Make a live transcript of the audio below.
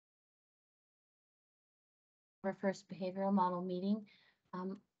our first behavioral model meeting.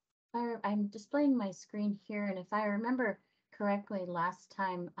 I'm displaying my screen here, and if I remember correctly, last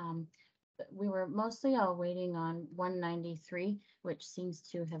time we were mostly all waiting on 193, which seems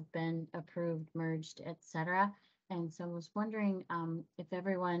to have been approved, merged, etc. And so I was wondering if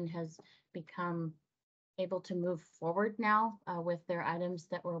everyone has become able to move forward now with their items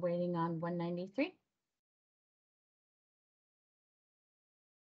that we're waiting on 193.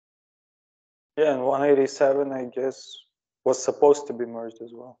 Yeah, and 187, I guess, was supposed to be merged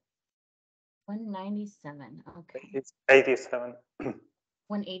as well. 197, okay. It's 87.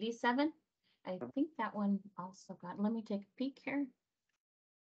 187? I think that one also got, let me take a peek here.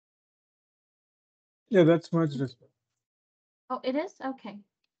 Yeah, that's merged as well. Oh, it is? Okay,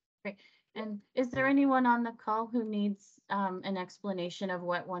 great. And is there anyone on the call who needs an explanation of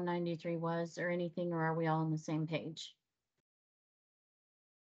what 193 was or anything, or are we all on the same page?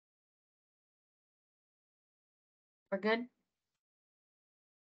 We're good?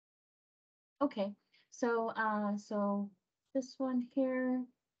 Okay, so so this one here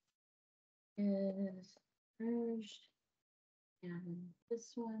is merged, and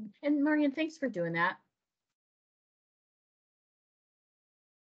this one, and Marian, thanks for doing that.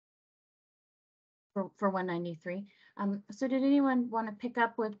 For 193. So did anyone want to pick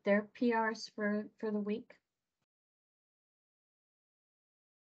up with their PRs for the week?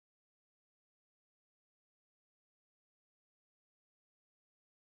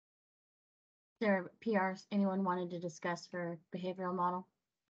 There PRs anyone wanted to discuss for behavioral model?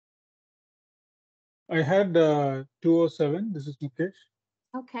 I had 207. This is Mukesh.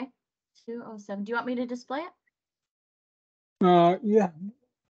 Okay, 207. Do you want me to display it? Yeah,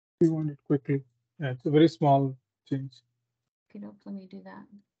 we want it quickly. Yeah, it's a very small change. Okay, let me do that.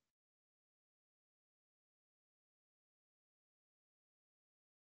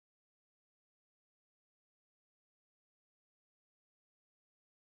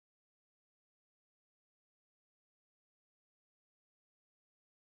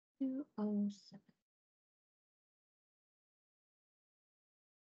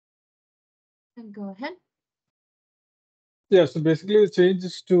 And go ahead. Yeah, so basically the change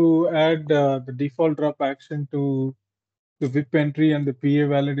is to add the default drop action to the VIP entry and the PA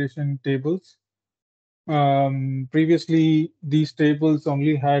validation tables. Previously, these tables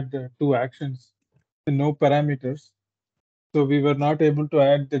only had two actions and no parameters. So we were not able to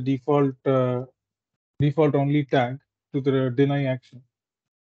add the default only tag to the deny action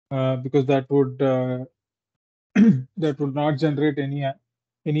because that would that would not generate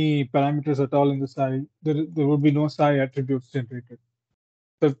any parameters at all in the SI. There would be no SI attributes generated.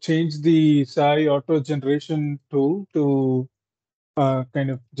 So I've changed the SI auto generation tool to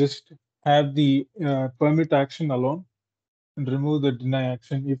kind of just have the permit action alone and remove the deny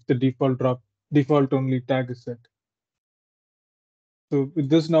action if the default only tag is set. So with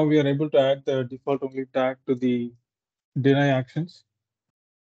this now we are able to add the default only tag to the deny actions.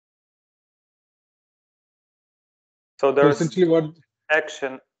 So there's essentially what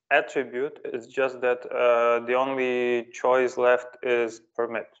action attribute is just that the only choice left is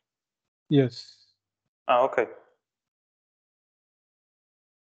permit. Yes. Okay.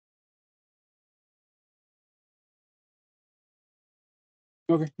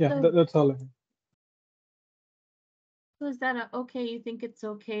 Okay. Yeah, that's all I have. So is that okay? You think it's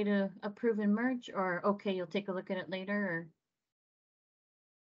okay to approve and merge, or okay, you'll take a look at it later, or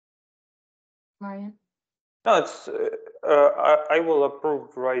Marian? No, it's I will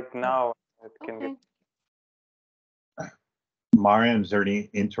approve right now. It can Okay. Marian, is there any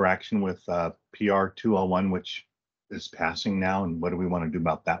interaction with PR201, which is passing now, and what do we want to do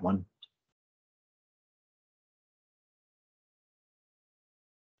about that one?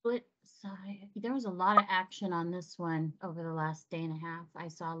 Split side. There was a lot of action on this one over the last day and a half. I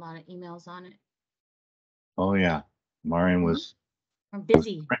saw a lot of emails on it. Oh yeah, Marian was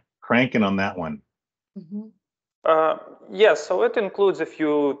busy. Cranking on that one. Yes, so it includes a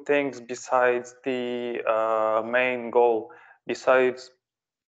few things besides the main goal, besides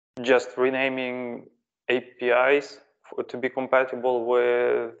just renaming APIs to be compatible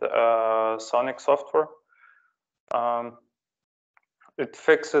with Sonic software. It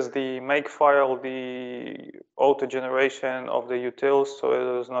fixes the makefile, the auto generation of the utils, so it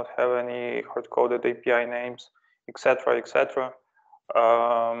does not have any hard-coded API names, etc., etc.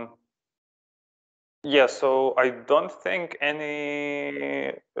 Yeah, so I don't think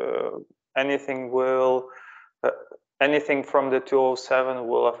anything from the 207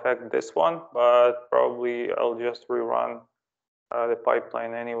 will affect this one, but probably I'll just rerun the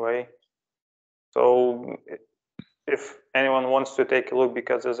pipeline anyway. So if anyone wants to take a look,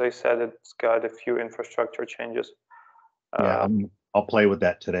 because as I said, it's got a few infrastructure changes. Yeah, I'll play with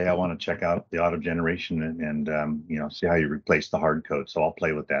that today. I want to check out the Autogeneration and you know, see how you replace the hard code. So I'll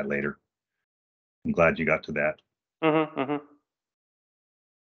play with that later. I'm glad you got to that.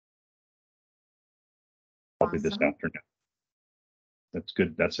 Probably this Awesome. afternoon. That's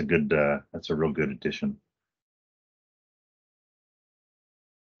good. That's a good. That's a real good addition.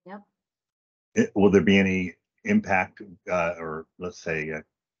 Yep. Will there be any impact, or let's say,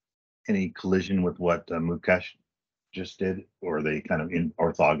 any collision with what Mukesh just did, or are they kind of in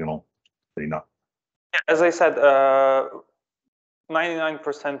orthogonal? They not. As I said,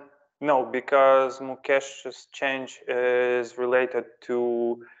 99% no, because Mukesh's change is related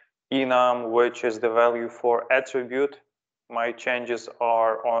to enum, which is the value for attribute. My changes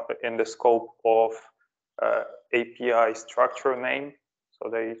are in the scope of API structure name, so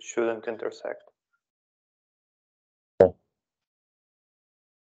they shouldn't intersect.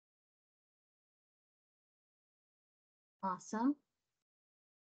 Awesome.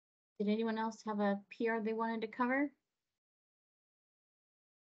 Did anyone else have a PR they wanted to cover?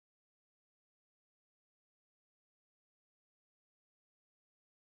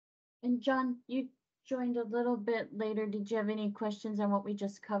 And John, you joined a little bit later. Did you have any questions on what we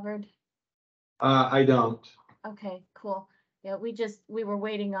just covered? I don't. Okay, cool. Yeah, we were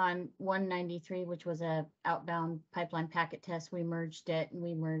waiting on 193, which was a outbound pipeline packet test. We merged it and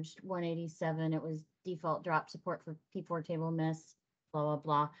we merged 187. It was default drop support for P4 table miss, blah, blah,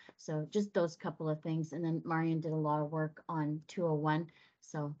 blah. So just those couple of things. And then Marian did a lot of work on 201.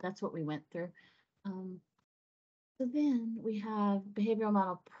 So that's what we went through. So then we have behavioral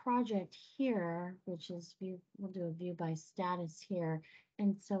model project here, which is we'll do a view by status here.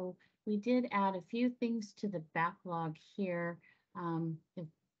 And so we did add a few things to the backlog here.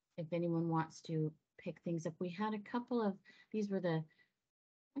 If anyone wants to pick things up, we had a couple of, these were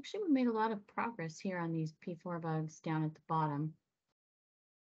actually we made a lot of progress here on these P4 bugs down at the bottom.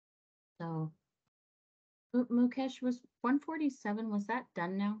 So Mukesh, was 147, was that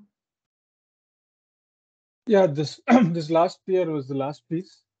done now? Yeah, this this last PR was the last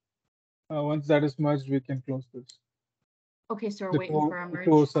piece. Once that is merged, we can close this. Okay, so we're waiting for our merge.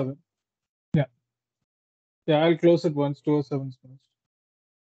 207. Yeah, I'll close it once 207 is merged.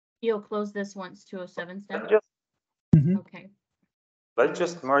 You'll close this once 207's done? Okay. Let's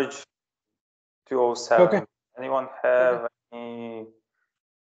just merge 207. Okay. Anyone have any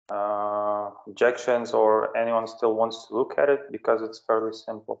objections, or anyone still wants to look at it? Because it's fairly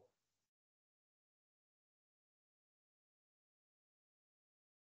simple.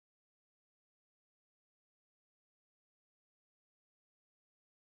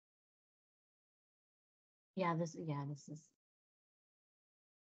 Yeah, this is.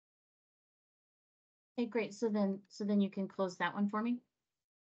 Okay, great. So then you can close that one for me.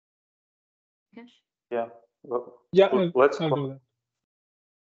 Mukesh? Yeah. Yeah, let's I'll do that.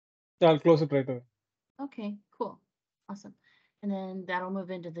 Yeah, I'll close it right away. Okay, cool. Awesome. And then that'll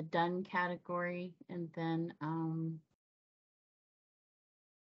move into the done category. And then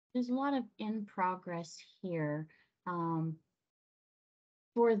there's a lot of in progress here.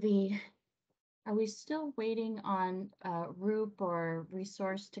 Are we still waiting on ROOP or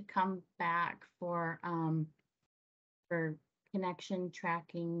resource to come back for connection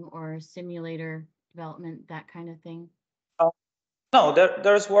tracking or simulator development, that kind of thing? No,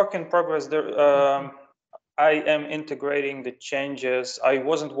 there's work in progress. There, I am integrating the changes. I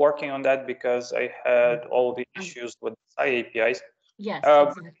wasn't working on that because I had all the issues with SI APIs. Yes,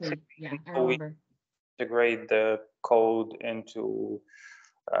 exactly. Yeah, I we remember. integrate the code into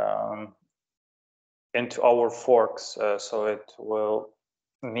our forks, so it will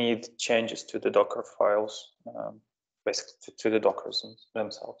need changes to the Docker files, basically to the Dockers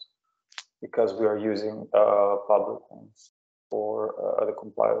themselves, because we are using public ones for the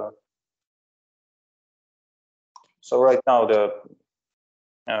compiler. So right now the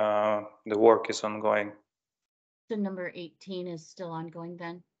work is ongoing. So number 18 is still ongoing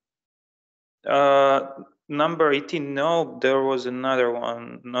then? Number 18, no, there was another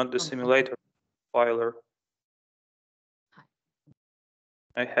one, not the simulator compiler.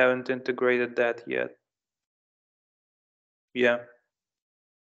 I haven't integrated that yet. Yeah.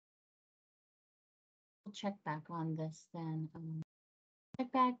 We'll check back on this then.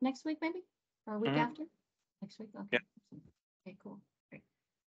 Check back next week maybe? Or a week after? Next week? Okay. Yeah. Okay, cool. Great.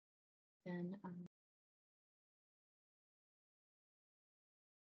 Then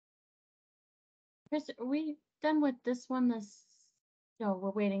Chris, are we done with this one? No,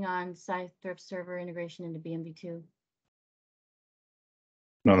 we're waiting on Scythe Thrift Server integration into BMV2.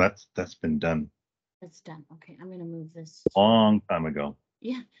 No, that's been done. It's done. Okay, I'm gonna move this. Long time ago.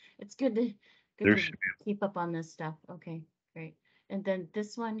 Yeah, it's good to There good to should keep up on this stuff. Okay, great. And then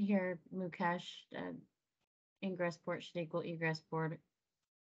this one here, Mukesh, ingress port should equal egress port.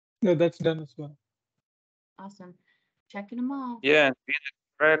 Yeah, that's done as well. Awesome. Checking them all. Yeah, and being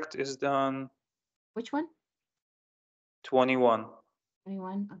correct is done. Which one? 21.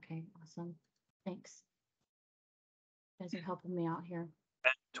 21? Okay, awesome. Thanks. You guys are helping me out here.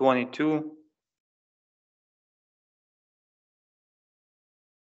 22.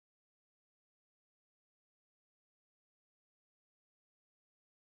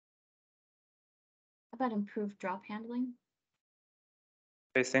 How about improved drop handling?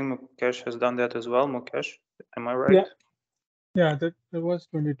 I think Mukesh has done that as well. Mukesh, am I right? Yeah. Yeah, that was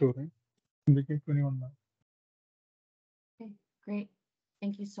 22, right? It became 21 now. Okay, great.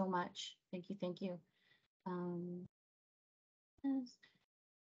 Thank you so much. Thank you, thank you. Yes.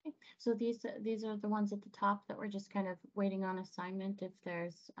 Okay. So these are the ones at the top that we're just kind of waiting on assignment. If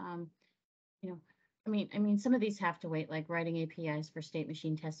there's you know, I mean, some of these have to wait, like writing APIs for state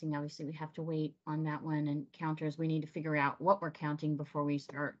machine testing. Obviously, we have to wait on that one, and counters. We need to figure out what we're counting before we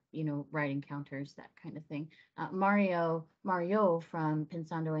start, writing counters, that kind of thing. Mario from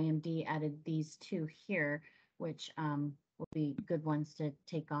Pensando AMD added these two here, which will be good ones to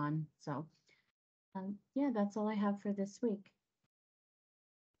take on. So, yeah, that's all I have for this week.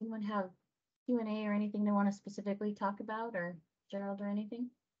 Anyone have Q&A or anything they want to specifically talk about, or Gerald or anything?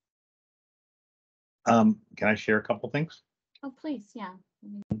 Can I share a couple things? Oh, please, yeah.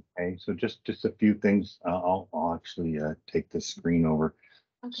 Okay, so just a few things. I'll actually take the screen over.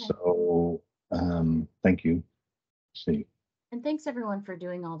 Okay. So thank you. Let's see. And thanks everyone for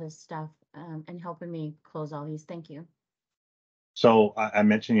doing all this stuff and helping me close all these. Thank you. So I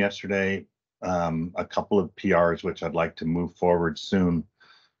mentioned yesterday a couple of PRs which I'd like to move forward soon.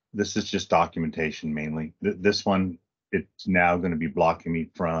 This is just documentation mainly. This one, it's now going to be blocking me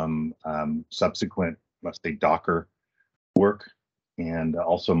from subsequent, let's say, Docker work. And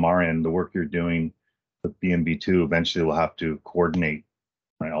also Marian, the work you're doing with BMB2, eventually we'll have to coordinate,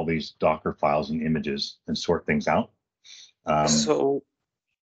 right, all these Docker files and images and sort things out. So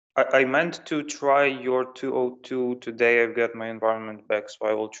I meant to try your 202 today. I've got my environment back, so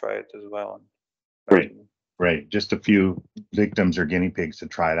I will try it as well. Great. Just a few victims or guinea pigs to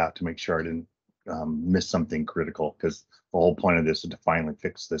try it out to make sure I didn't miss something critical, because the whole point of this is to finally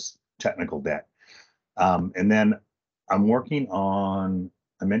fix this technical debt. And then I'm working on,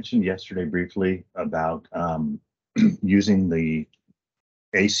 I mentioned yesterday briefly about using the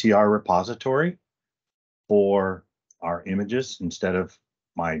ACR repository for our images instead of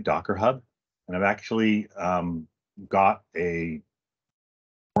my Docker Hub. And I've actually got a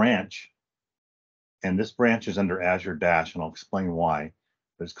branch, and this branch is under Azure Dash, and I'll explain why.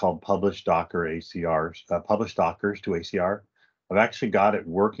 It's called Publish Docker ACRs, Publish Dockers to ACR. I've actually got it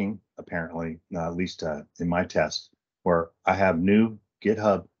working, apparently, at least in my test, where I have new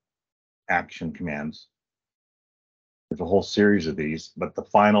GitHub action commands. There's a whole series of these, but the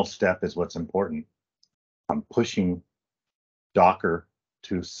final step is what's important. I'm pushing Docker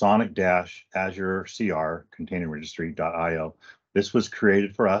to sonic-azure CR container registry.io. This was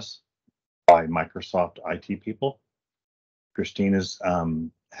created for us by Microsoft IT people, Christina's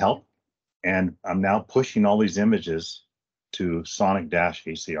help, and I'm now pushing all these images to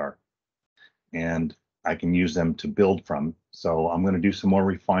sonic-ACR, and I can use them to build from. So I'm going to do some more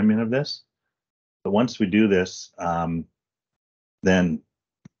refinement of this. But once we do this, then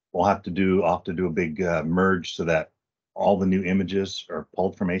I'll have to do a big merge so that all the new images are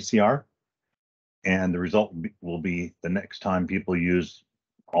pulled from ACR, and the result will be the next time people use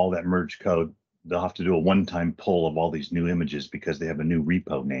all that merged code, they'll have to do a one-time pull of all these new images because they have a new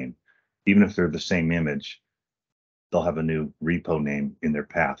repo name. Even if they're the same image, they'll have a new repo name in their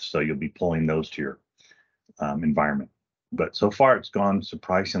path. So you'll be pulling those to your environment. But so far it's gone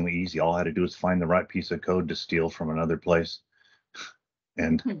surprisingly easy. All I had to do is find the right piece of code to steal from another place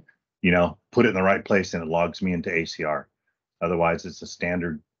and put it in the right place, and it logs me into ACR. Otherwise, it's a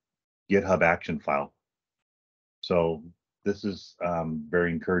standard GitHub action file. So this is very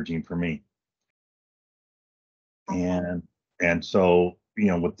encouraging for me. And so,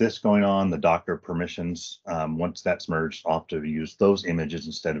 with this going on, the Docker permissions, once that's merged, I'll have to use those images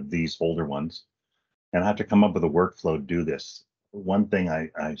instead of these older ones. And I have to come up with a workflow to do this. One thing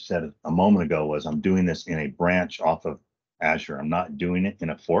I said a moment ago was I'm doing this in a branch off of Azure. I'm not doing it in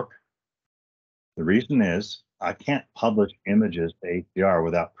a fork. The reason is I can't publish images to ACR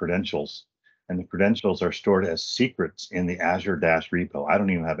without credentials. And the credentials are stored as secrets in the Azure Dash repo. I don't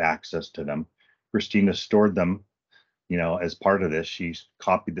even have access to them. Christina stored them, as part of this. She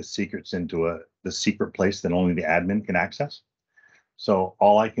copied the secrets into the secret place that only the admin can access. So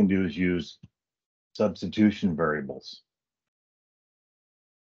all I can do is use substitution variables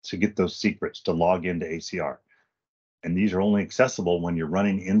to get those secrets to log into ACR. And these are only accessible when you're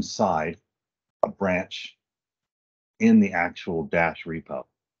running inside a branch in the actual dash repo.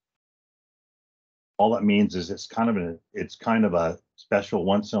 All that means is it's kind of a special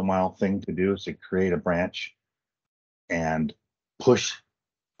once in a while thing to do, is to create a branch and push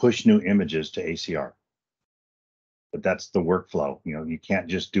new images to ACR. But that's the workflow. You know, you can't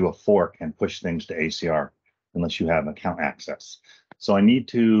just do a fork and push things to ACR unless you have account access. So I need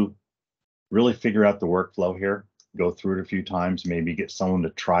to really figure out the workflow here, go through it a few times, maybe get someone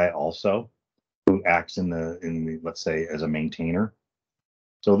to try it also, who acts in the let's say as a maintainer.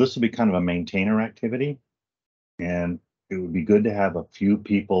 So this will be kind of a maintainer activity, and it would be good to have a few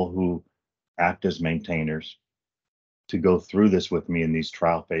people who act as maintainers to go through this with me in these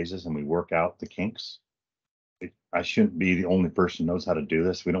trial phases, and we work out the kinks. I shouldn't be the only person who knows how to do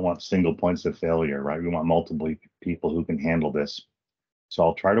this. We don't want single points of failure, right? We want multiple people who can handle this. So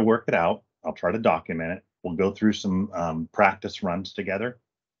I'll try to work it out. I'll try to document it. We'll go through some practice runs together,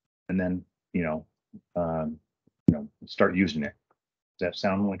 and then start using it. Does that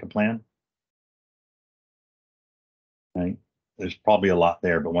sound like a plan? Right. There's probably a lot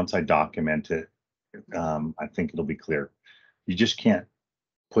there, but once I document it, I think it'll be clear. You just can't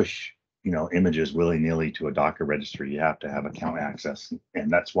push, images willy-nilly to a Docker registry. You have to have account access, and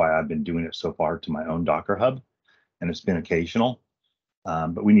that's why I've been doing it so far to my own Docker hub, and it's been occasional.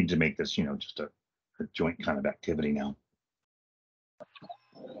 But we need to make this, just a joint kind of activity now.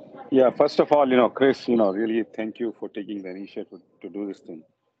 Yeah, first of all, Chris, really thank you for taking the initiative to do this thing.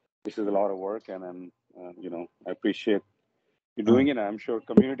 This is a lot of work, and I appreciate you doing it. I'm sure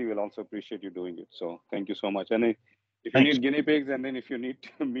community will also appreciate you doing it. So thank you so much. And if you Thanks. need guinea pigs, and then if you need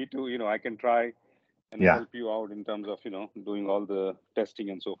me to, I can try and help you out in terms of, doing all the testing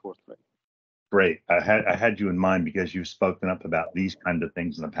and so forth. Right. Great. I had you in mind because you've spoken up about these kind of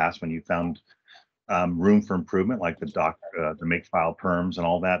things in the past when you found room for improvement, like the make file perms and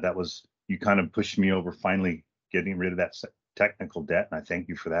all that. That was, you kind of pushed me over finally getting rid of that technical debt, and I thank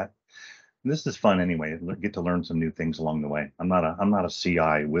you for that. And this is fun anyway. I get to learn some new things along the way. I'm not a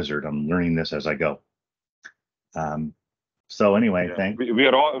CI wizard. I'm learning this as I go. So anyway, thanks. We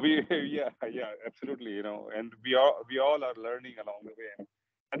are all yeah, absolutely. And we all are learning along the way. And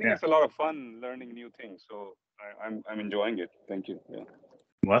I think it's a lot of fun learning new things. So I'm enjoying it. Thank you. Yeah.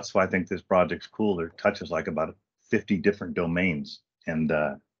 Well, that's why I think this project's cool. It touches like about 50 different domains, and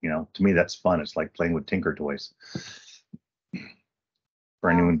to me that's fun. It's like playing with Tinker Toys. For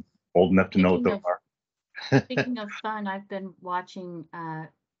anyone old enough to know what those are. Speaking of fun, I've been watching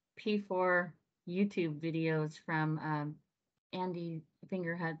P4 YouTube videos from Andy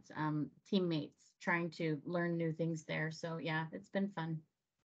Fingerhut's teammates trying to learn new things there. So yeah, it's been fun.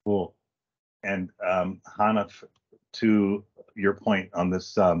 Cool. And Hanif, to your point on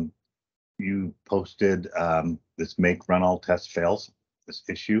this, you posted this make run all test fails, this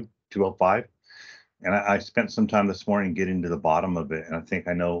issue 205. And I spent some time this morning getting to the bottom of it, and I think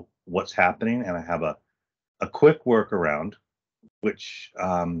I know what's happening, and I have a quick workaround, which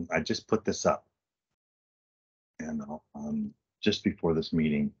I just put this up and just before this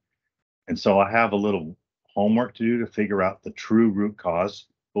meeting. And so I have a little homework to do to figure out the true root cause.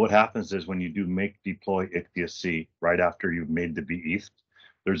 But what happens is when you do make deploy ICDSC right after you've made the veth,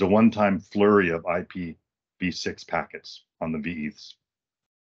 there's a one-time flurry of IPv6 packets on the veths.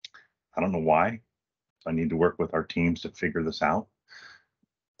 I don't know why. I need to work with our teams to figure this out.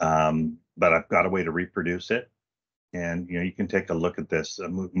 But I've got a way to reproduce it. And you can take a look at this.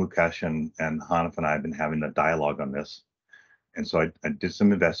 Mukesh and Hanif and I have been having a dialogue on this. And so I did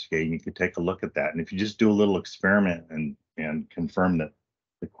some investigating. You could take a look at that. And if you just do a little experiment and confirm that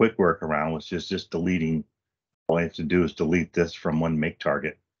the quick workaround was just deleting, all you have to do is delete this from one make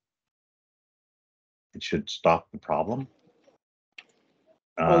target. It should stop the problem.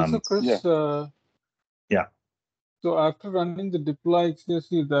 Also, Chris, yeah. So after running the deploy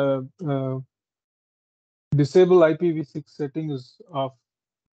XDSC, the disable IPv6 setting is off.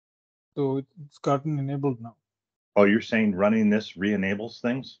 So it's gotten enabled now. Oh, you're saying running this re-enables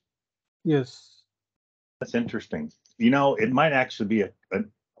things? Yes. That's interesting. It might actually be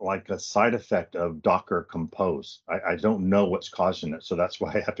like a side effect of Docker Compose. I don't know what's causing it. So that's why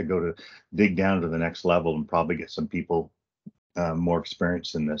I have to dig down to the next level and probably get some people more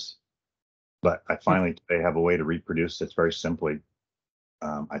experienced in this. But I finally today have a way to reproduce this very simply,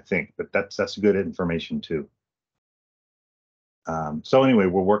 I think. But that's good information too. So anyway,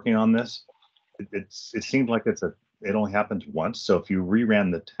 we're working on this. It seems like it's a it only happens once. So if you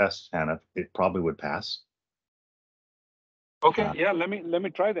reran the test, Hannah, it probably would pass. Okay, yeah, let me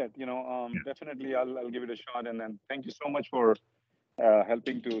try that. Definitely, I'll give it a shot. And then thank you so much for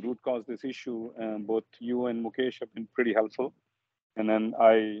helping to root cause this issue. Both you and Mukesh have been pretty helpful. And then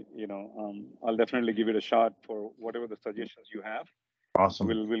I'll definitely give it a shot for whatever the suggestions you have. Awesome.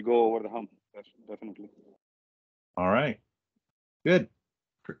 We'll go over the hump. Definitely. All right. Good.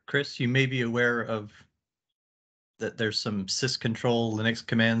 Chris, you may be aware of that there's some syscontrol Linux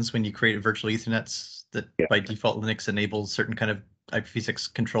commands when you create virtual Ethernets that by default Linux enables certain kind of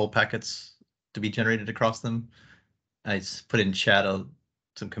IPv6 control packets to be generated across them. I put in chat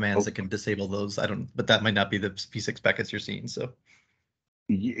some commands that can disable those. But that might not be the v6 packets you're seeing. So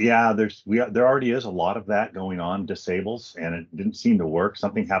yeah, there already is a lot of that going on, disables, and it didn't seem to work.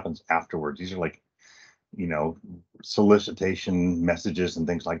 Something happens afterwards. These are like, solicitation messages and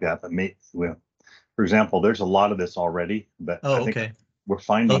things like that. But for example, there's a lot of this already, but I think we're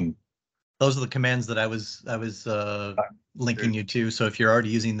finding those are the commands that I was linking you to. So if you're already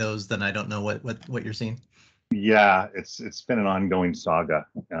using those, then I don't know what you're seeing. Yeah, it's been an ongoing saga.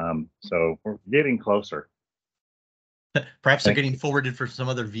 So we're getting closer. Perhaps they're getting forwarded for some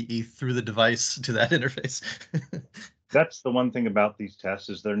other VE through the device to that interface. That's the one thing about these tests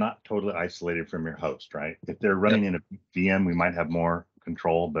is they're not totally isolated from your host, right? If they're running in a VM, we might have more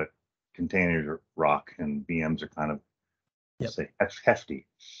control, but containers are rock and VMs are kind of, let's say, hefty.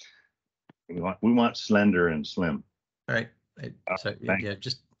 We want slender and slim. All right.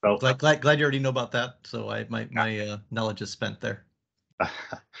 Just glad you already know about that. So my knowledge is spent there.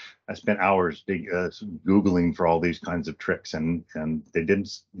 I spent hours Googling for all these kinds of tricks, and they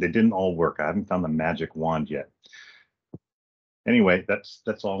didn't all work. I haven't found the magic wand yet. Anyway, that's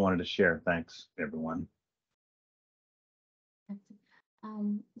all I wanted to share. Thanks, everyone.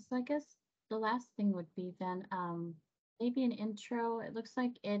 So I guess the last thing would be then maybe an intro. It looks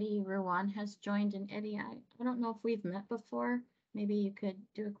like Eddie Ruan has joined, and Eddie, I don't know if we've met before. Maybe you could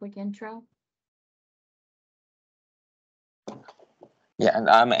do a quick intro. Yeah, and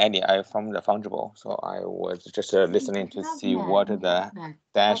I'm Eddie. I'm from the Fungible, so I was just listening to see what the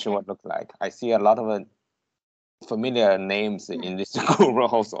dashboard look like. I see a lot of familiar names in this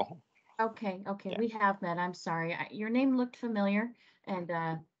group also. Okay, Yeah. we have met. I'm sorry. Your name looked familiar, and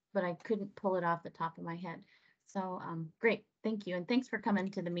but I couldn't pull it off the top of my head. So great, thank you, and thanks for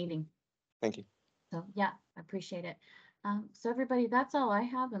coming to the meeting. Thank you. So yeah, I appreciate it. So everybody, that's all I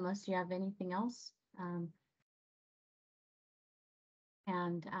have, unless you have anything else.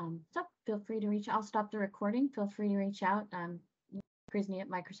 So feel free to reach. I'll stop the recording. Feel free to reach out.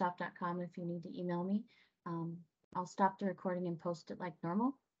 Krisny@microsoft.com if you need to email me. I'll stop the recording and post it like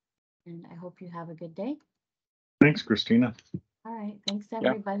normal. And I hope you have a good day. Thanks, Christina. All right. Thanks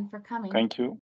everybody for coming. Thank you.